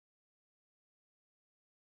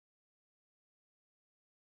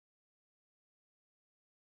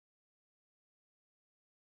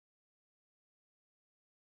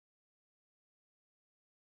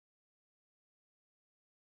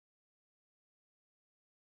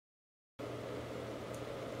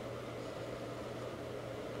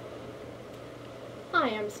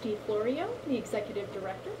Hi, I'm Steve Florio, the Executive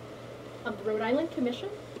Director of the Rhode Island Commission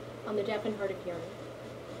on the Deaf and Hard of Hearing.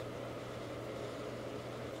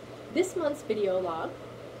 This month's video log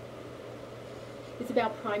is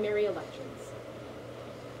about primary elections.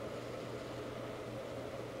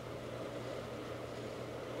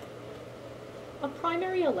 A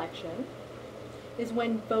primary election is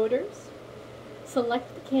when voters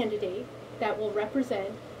select the candidate that will represent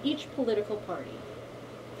each political party.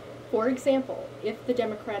 For example, if the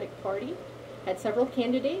Democratic Party had several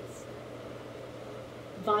candidates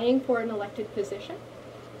vying for an elected position,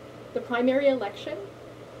 the primary election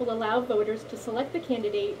will allow voters to select the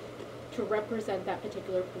candidate to represent that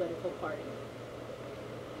particular political party.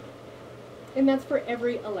 And that's for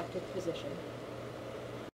every elected position.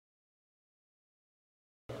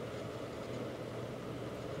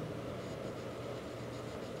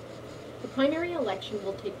 The primary election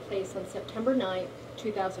will take place on September 9,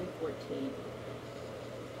 2014.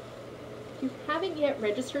 If you haven't yet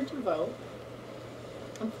registered to vote,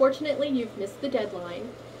 unfortunately you've missed the deadline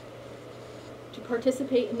to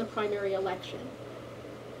participate in the primary election.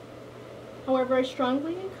 However, I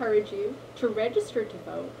strongly encourage you to register to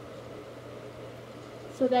vote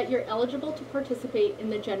so that you're eligible to participate in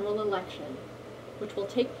the general election, which will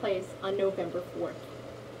take place on November 4th.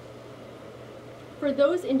 For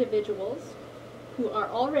those individuals who are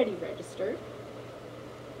already registered,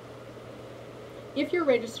 if you're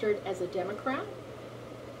registered as a Democrat,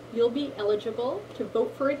 you'll be eligible to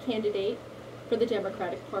vote for a candidate for the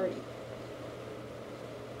Democratic Party.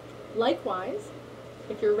 Likewise,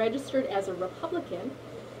 if you're registered as a Republican,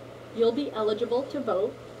 you'll be eligible to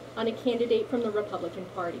vote on a candidate from the Republican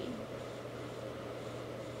Party.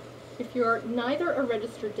 If you're neither a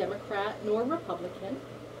registered Democrat nor Republican,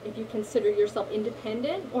 if you consider yourself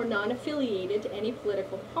independent or non-affiliated to any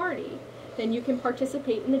political party, then you can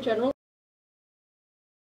participate in the general.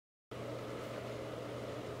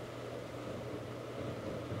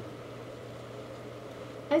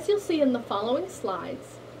 As you'll see in the following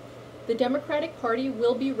slides, the Democratic Party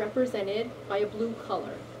will be represented by a blue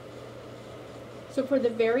color. So for the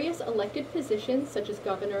various elected positions such as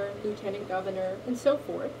governor, lieutenant governor, and so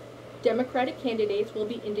forth, Democratic candidates will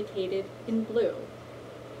be indicated in blue.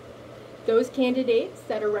 Those candidates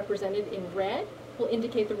that are represented in red will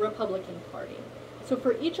indicate the Republican Party. So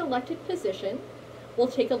for each elected position, we'll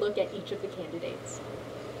take a look at each of the candidates.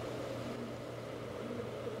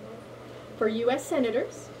 For U.S.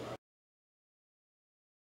 Senators,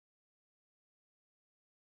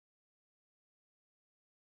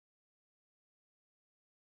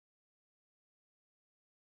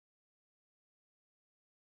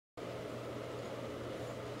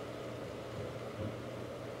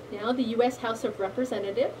 now the U.S. House of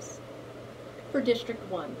Representatives for District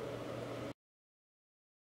 1.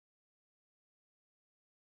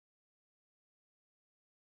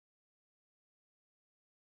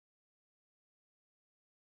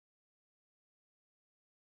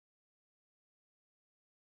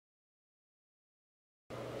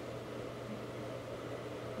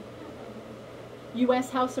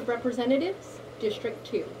 U.S. House of Representatives, District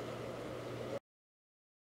 2.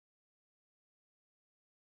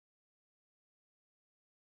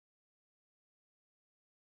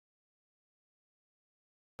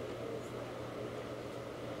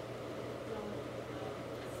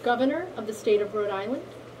 Governor of the State of Rhode Island.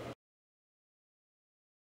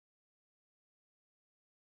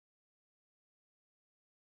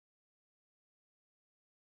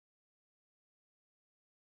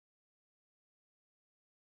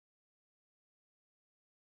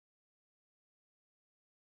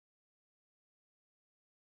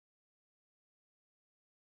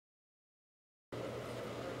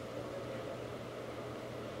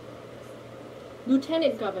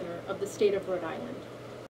 Lieutenant Governor of the State of Rhode Island.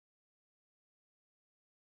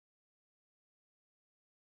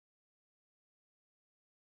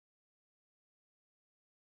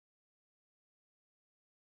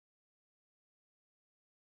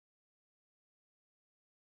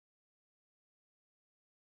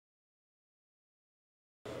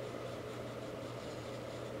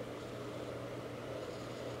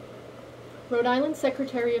 Rhode Island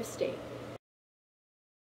Secretary of State.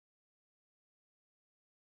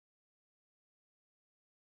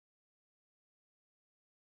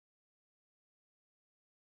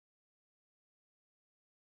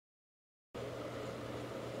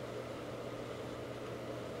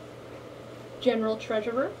 General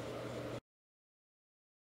Treasurer.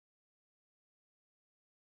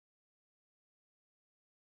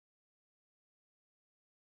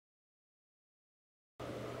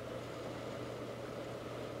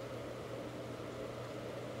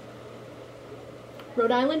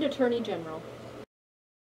 Rhode Island Attorney General.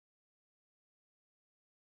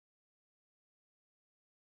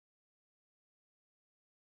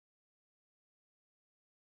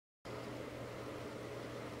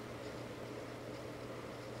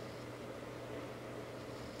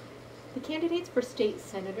 The candidates for State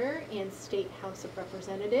Senator and State House of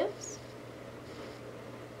Representatives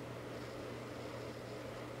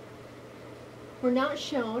were not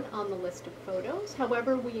shown on the list of photos.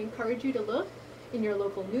 However, we encourage you to look in your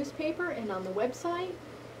local newspaper and on the website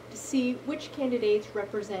to see which candidates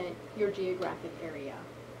represent your geographic area.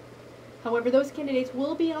 However, those candidates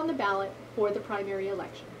will be on the ballot for the primary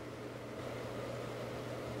election.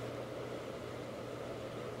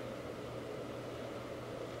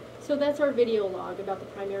 So that's our video log about the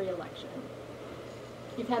primary election.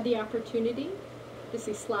 You've had the opportunity to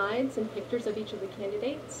see slides and pictures of each of the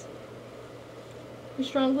candidates. We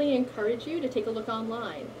strongly encourage you to take a look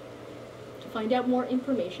online to find out more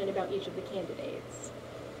information about each of the candidates.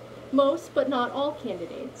 Most, but not all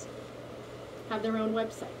candidates, have their own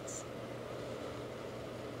websites.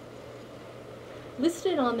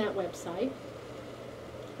 Listed on that website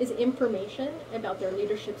is information about their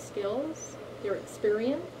leadership skills, their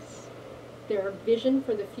experience, their vision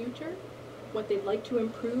for the future, what they'd like to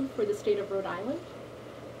improve for the state of Rhode Island.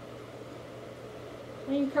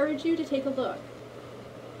 I encourage you to take a look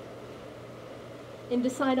and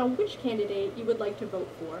decide on which candidate you would like to vote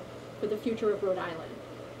for the future of Rhode Island.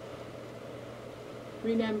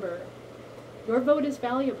 Remember, your vote is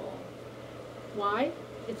valuable. Why?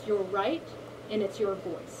 It's your right and it's your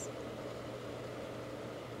voice.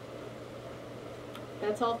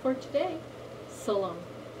 That's all for today. So long.